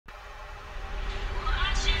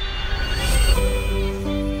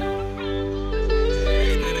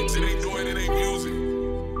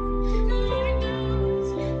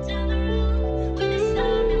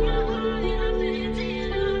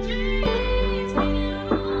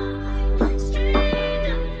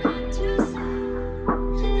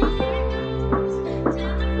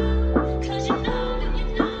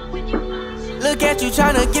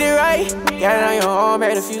tryna get it right. Got it on your own,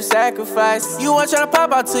 made a few sacrifices. You weren't tryna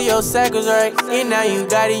pop out till your sack was right. And now you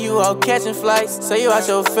got it, you all catching flights. So you out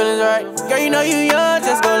your feelings right. Girl, you know you young,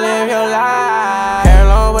 just go live your life. Hair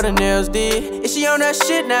long, but the nails did. Is she on that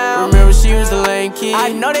shit now? Remember she was the lame kid.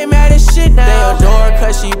 I know they mad as shit now. They adore her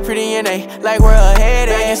cause she pretty and they like where her head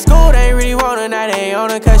at. Back in school, they ain't really want her, now they on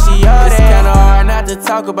her cause she all that. It's kinda hard not to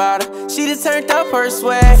talk about her. She just turned up her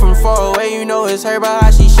swag. From far away, you know it's her, but how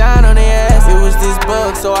she shine on the ass. It was this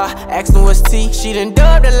bug, so I asked her what's tea. She done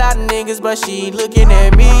dubbed a lot of niggas, but she looking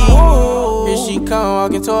at me. Ooh. Here she come,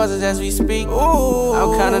 walking towards us as we speak. Ooh.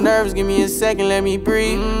 I'm kinda nervous, give me a second, let me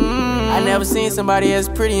breathe. I never seen somebody as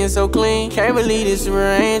pretty and so clean. Can't believe this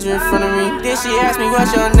arrangement in front of me. Then she asked me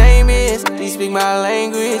what your name is. Do you speak my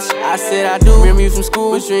language? I said I do. Remember you from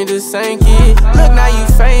school, but you ain't the same kid. Look, now you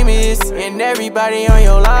famous, and everybody on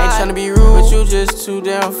your line. Ain't tryna be rude, but you just too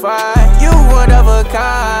damn fine. You one of a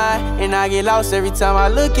kind, and I get lost every time I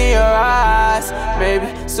look in your eyes.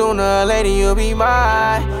 Maybe sooner or later you'll be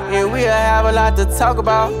mine, and we'll have a lot to talk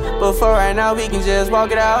about. But for right now, we can just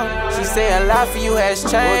walk it out. She said a lot for you has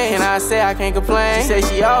changed. What can I say? I can't complain. She said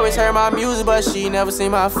she always heard my music, but she never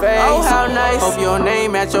seen my face. Oh, how nice. Hope your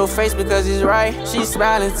name match your face because it's right. She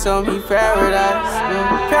smiling, told me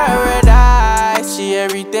paradise. Paradise. She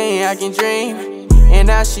everything I can dream, and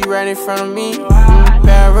now she right in front of me.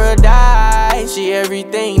 Paradise. She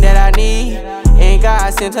everything that I need, and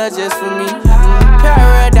God sent her just for me.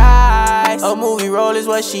 Paradise. A movie role is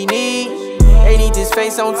what she need. They need this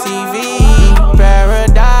face on TV.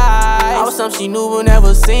 Paradise. I was something she knew but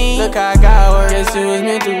never seen. Look how I got her, guess it was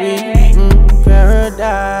meant to be.